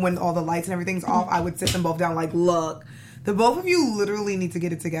then when all the lights and everything's off, I would sit them both down like, look, the both of you literally need to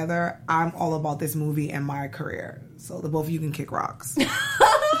get it together. I'm all about this movie and my career. So the both of you can kick rocks.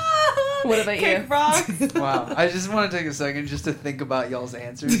 What about Kick rocks? Wow. I just want to take a second just to think about y'all's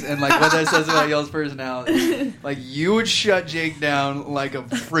answers and like what that says about y'all's personality. Like, you would shut Jake down like a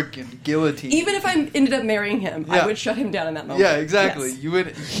freaking guillotine. Even if I ended up marrying him, I would shut him down in that moment. Yeah, exactly. Yes. You would.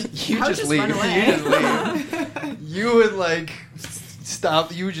 You just leave. Run away. You just leave. You would like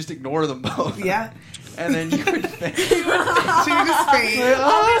stop. You would just ignore them both. Yeah. And then you would faint. So you just faint.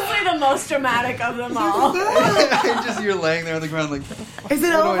 Obviously the most dramatic of them all. You're laying there on the ground like, is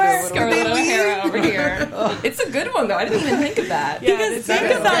it over? Scarlett O'Hara over here. It's a good one though. I didn't even think of that. Because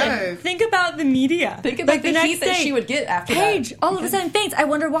think about the media. Think about the heat that she would get after Paige, that. all of a sudden faints. I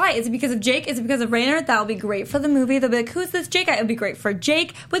wonder why. Is it because of Jake? Is it because of Rainer? That'll be great for the movie. They'll be like, who's this Jake guy? It'll be great for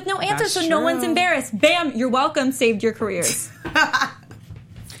Jake with no answer, so no one's embarrassed. Bam, you're welcome. Saved your careers.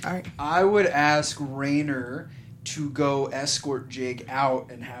 All right. I would ask Rainer to go escort Jake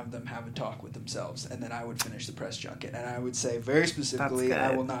out and have them have a talk with themselves, and then I would finish the press junket. And I would say very specifically,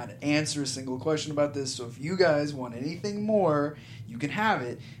 I will not answer a single question about this, so if you guys want anything more, you can have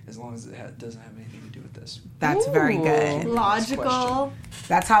it, as long as it doesn't have anything to do with this. That's very good. Logical.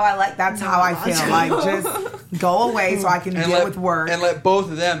 That's how I feel. Like, just go away so I can deal with work. And let both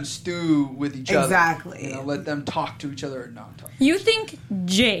of them stew with each other. Exactly. Let them talk to each other or not talk. You think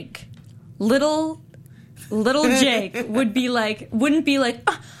Jake, little Jake, wouldn't be like,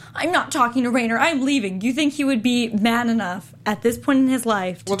 I'm not talking to Rainer, I'm leaving. You think he would be man enough at this point in his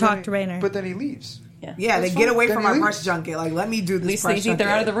life to talk to Rainer? But then he leaves. Yeah, they get away from our press junket. Like, let me do this press junket. They're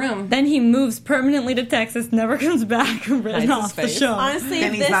out of the room. Then he moves permanently to Texas, never comes back, written off the show. Honestly, then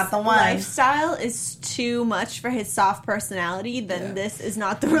if he's this not the one. lifestyle is too much for his soft personality, then this is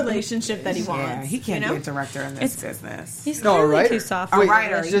not the relationship that he wants. Yeah, he can't be a director in this business. He's a writer. too soft. A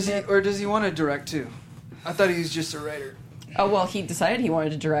writer. Does he want to direct too? I thought he was just a writer. Oh, well, he decided he wanted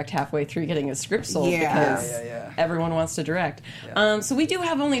to direct halfway through getting his script sold because everyone wants to direct. Yeah. So we do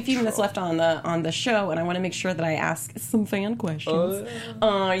have only a few minutes left on the show, and I want to make sure that I ask some fan questions.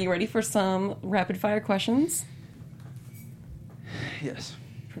 Are you ready for some rapid-fire questions? Yes.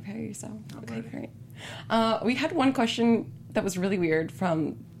 Prepare yourself. Okay, great. We had one question that was really weird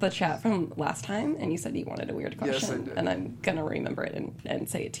from the chat from last time, and you said you wanted a weird question. Yes, I did. And I'm going to remember it and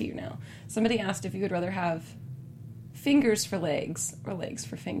say it to you now. Somebody asked if you would rather have fingers for legs or legs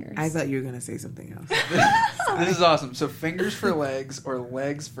for fingers. I thought you were going to say something else. This is awesome. So fingers for legs or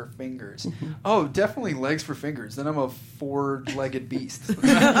legs for fingers? Oh, definitely legs for fingers. Then I'm a four-legged beast.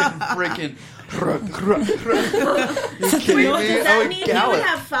 Freaking. You kidding me? Does that mean you would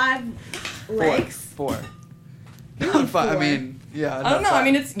have 5 legs? Four. Not five. I mean, yeah. I don't know. I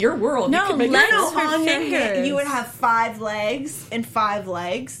mean, it's your world. No, you can make legs it. for fingers. You would have 5 legs and 5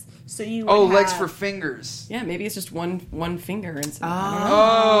 legs. So you would legs for fingers. Yeah, maybe it's just one finger instead.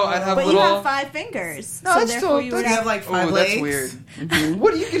 I'd have but little. you have 5 fingers. No, so that's therefore still. you would have like 5 legs. That's weird.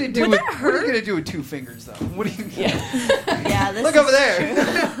 What are you gonna do? What are you gonna do with 2 fingers though? What are you? Yeah. This Look is over there.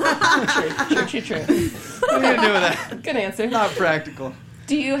 True. What are you gonna do with that? Good answer. Not practical.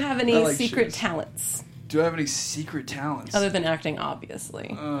 Do you have any like secret shoes. talents? Do I have any secret talents? Other than acting, obviously.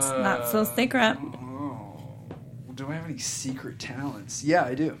 It's not so secret. Do I have any secret talents? Yeah,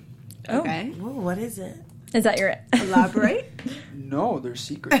 I do. Okay. Ooh, what is it? Is that your Elaborate? No, they're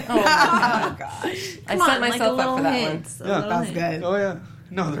secret. Oh my gosh. I set myself up for that one. Yeah, that was good. Oh yeah.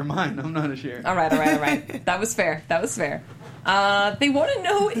 No, they're mine. I'm not a share. All right. That was fair. They want to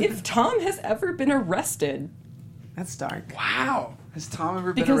know if Tom has ever been arrested. That's dark. Wow. Has Tom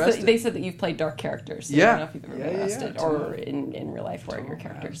ever been Because arrested? they said that you've played dark characters. So I don't know if you've ever been arrested. Or in real life, what are your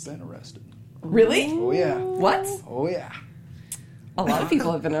characters? I've been arrested. Really? Oh yeah. What? Oh yeah. A lot of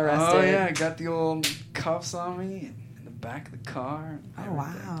people have been arrested. Oh yeah, I got the old cuffs on me in the back of the car. Oh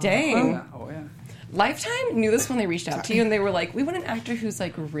wow. Dang. Oh yeah. Lifetime knew this when they reached out to you, and they were like, "We want an actor who's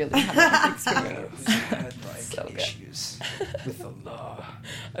like really having experience." Had like So good. issues with the law.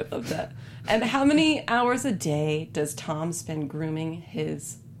 I love that. And how many hours a day does Tom spend grooming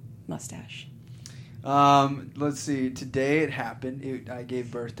his mustache? Let's see. Today it happened. I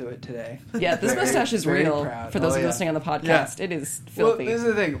gave birth to it today. Yeah, this mustache is very real. proud. For those of you listening on the podcast, it is filthy. Well, this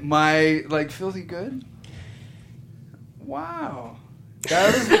is the thing. My filthy good. Wow.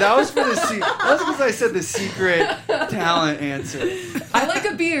 That was for the that was because I said the secret talent answer. I like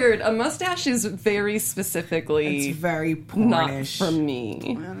a beard. A mustache is very specifically It's very not pornish. for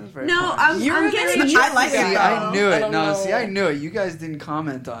me. I'm getting used I like to it. I knew it. I I knew it. You guys didn't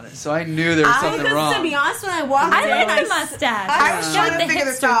comment on it, so I knew there was something wrong. To be honest, when I walked in, I like the mustache. I was trying to figure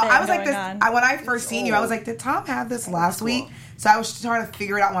this out. I was like going this on. when I first seen you. I was like, did Tom have this last week? So I was trying to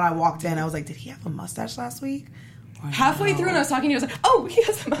figure it out when I walked in. I was like, did he have a mustache last week? Halfway through, and I was talking to you, I was like, "Oh, he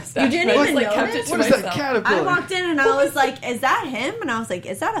has a mustache." You didn't And I even just, know kept it? it to What is myself. that caterpillar? I walked in and I was like, "Is that him?" And I was like,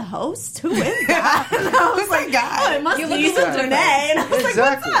 "Is that a host? Who is that?" And I was like, God. "Oh, it must You be look so Renee." And I was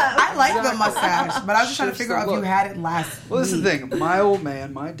Exactly. like, "What's up?" I like the mustache, but I was just trying to Shifts figure the out if you look. had it last Well, this is week. the thing. My old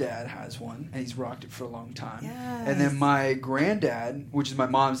man, my dad, has one, and he's rocked it for a long time. Yes. And then my granddad, which is my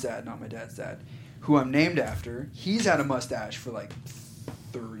mom's dad, not my dad's dad, who I'm named after, he's had a mustache for like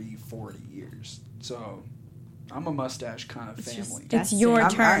 30, 40 years. So I'm a mustache kind of family. It's your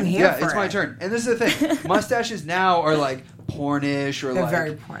turn. It's my turn. And this is the thing. Mustaches now are like pornish or They're like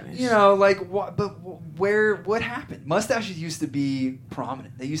very pornish. You know, like what? But what happened? Mustaches used to be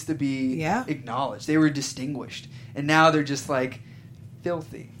prominent. They used to be acknowledged. They were distinguished, and now they're just like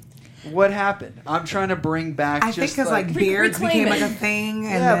filthy. What happened? I'm trying to bring back. I think because like beards became like a thing,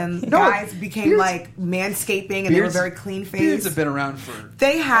 and then guys became like manscaping, and they were very clean faced. Beards have been around for.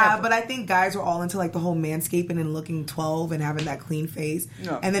 They have, but I think guys were all into like the whole manscaping and looking 12 and having that clean face.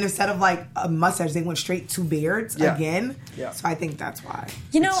 No. And then instead of like a mustache, they went straight to beards again. Yeah. So I think that's why.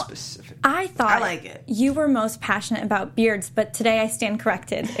 You know, I thought I like it. You were most passionate about beards, but today I stand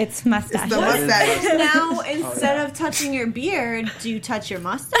corrected. It's mustache. It's the mustache. Now instead of touching your beard, do you touch your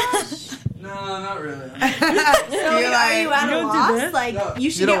mustache? No, not really. So are you at a loss? Like no.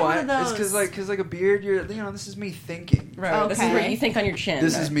 You should get one of those. It's because like a beard, this is me thinking. Right. Okay. This is where you think on your chin.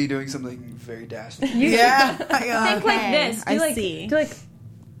 This is me doing something very dastardly. Think like this. I see. Do like.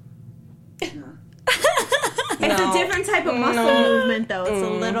 It's a different type of muscle movement, though. It's a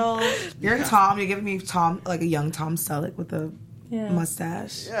little. You're Tom. You're giving me Tom, like a young Tom Selleck with a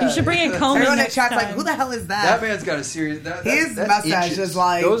mustache. Yeah. You should bring a comb. Everyone in chat's like, "Who the hell is that?" That man's got a serious. His mustache inches. is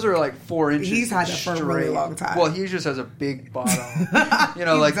like those are like 4 inches. He's had it for a really long time. Well, he just has a big bottom.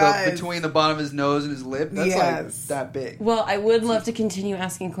 Like between the bottom of his nose and his lip. That's like that big. Well, I would love to continue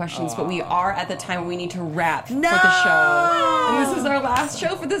asking questions, but we are at the time we need to wrap for the show. And this is our last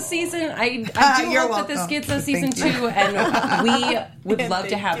show for the season. I do hope that this gets us season 2, and we would love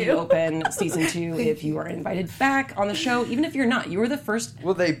to have you open season 2 if you are invited back on the show, even if you're not. You were the first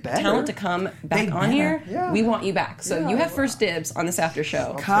talent to come back on here. Yeah. We want you back. So you have first dibs on this after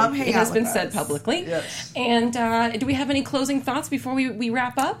show. Come hang out. It has been said publicly. Yes. And do we have any closing thoughts before we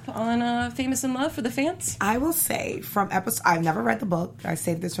wrap up on Famous in Love for the fans? I will say I've never read the book. I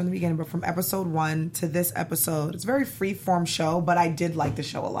saved this from the beginning, but from episode 1 to this episode, it's a very free-form show, but I did like the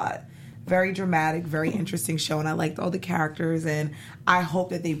show a lot. Very dramatic, very interesting show, and I liked all the characters, and I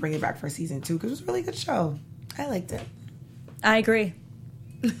hope that they bring it back for season 2 because it was a really good show. I liked it. I agree.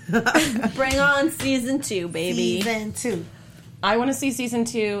 Bring on season 2, baby. Season 2. I want to see season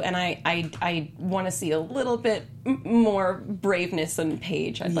 2, and I want to see a little bit more braveness on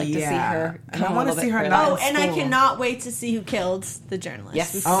Paige. I'd like to see her come a little bit further. And I cannot wait to see who killed the journalist.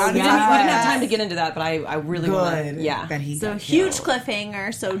 Yes. We didn't have time to get into that, but I really want to. Yeah. So huge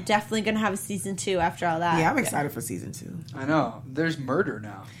cliffhanger. So definitely going to have a season 2 after all that. Yeah, I'm excited for season 2. I know. There's murder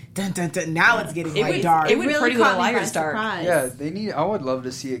now. Dun, dun, dun. Now it's getting dark. It would really Pretty Little Liars dark. Yeah, I would love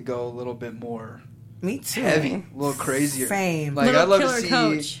to see it go a little bit more. Me too. Heavy, a little crazier. Same. Like I'd love to see.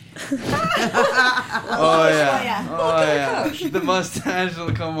 Coach. Oh yeah. The mustache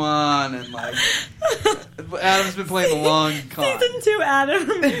will come on and like. Adam's been playing the long con. Season 2, Adam.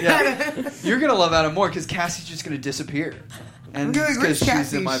 Yeah, you're gonna love Adam more because Cassie's just gonna disappear. And because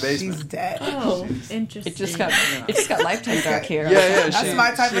she's in my basement. She's dead. Oh, interesting. It just got lifetime dark here. Yeah. That's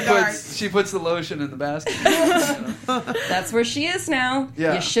my type of dark. She puts the lotion in the basket. That's where she is now.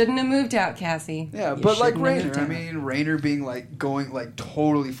 Yeah. You shouldn't have moved out, Cassie. Yeah, but like Rainer. I mean, Rainer being like going like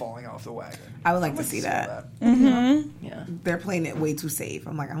totally falling off the wagon. I would like to see that. Mm-hmm. Yeah. They're playing it way too safe.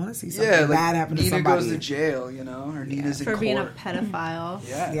 I'm like, I want to see something bad happen to somebody. Nina goes to jail, or Nina's in court. For being a pedophile.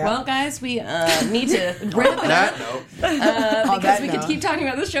 Yeah. Well, guys, we need to wrap it that up. Because we could keep talking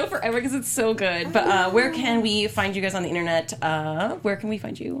about this show forever because it's so good. But where can we find you guys on the internet? Where can we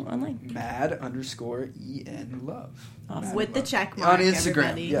find you online? Mad_EN Love. Awesome. With the check mark. On Instagram.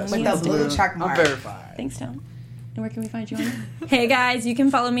 Everybody. Yes. With the blue check mark. I'm verified. Thanks, Tom. And where can we find you on? Hey guys, you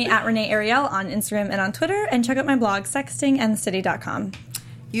can follow me at Renee Ariel on Instagram and on Twitter, and check out my blog, sextingandthecity.com.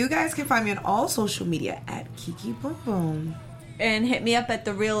 You guys can find me on all social media at Kiki Boom Boom. And hit me up at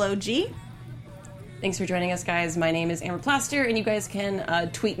The Real OG. Thanks for joining us, guys. My name is Amber Plaster, and you guys can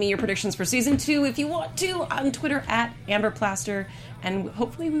tweet me your predictions for season 2 if you want to on Twitter at Amber Plaster. And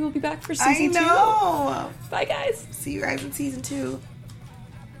hopefully we will be back for season 2. I know. Bye, guys. See you guys in season 2.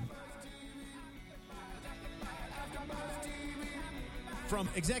 From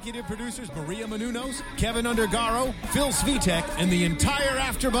executive producers Maria Menounos, Kevin Undergaro, Phil Svitek, and the entire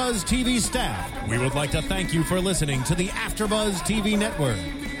AfterBuzz TV staff, we would like to thank you for listening to the AfterBuzz TV network.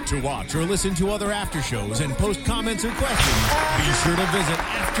 To watch or listen to other after shows and post comments or questions, be sure to visit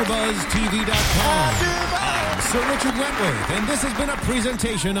AfterBuzzTV.com. I'm Sir Richard Wentworth, and this has been a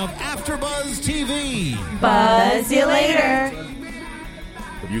presentation of AfterBuzz TV. Buzz you later.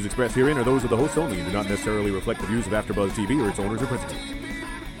 The views expressed herein are those of the host only and do not necessarily reflect the views of AfterBuzz TV or its owners or principals.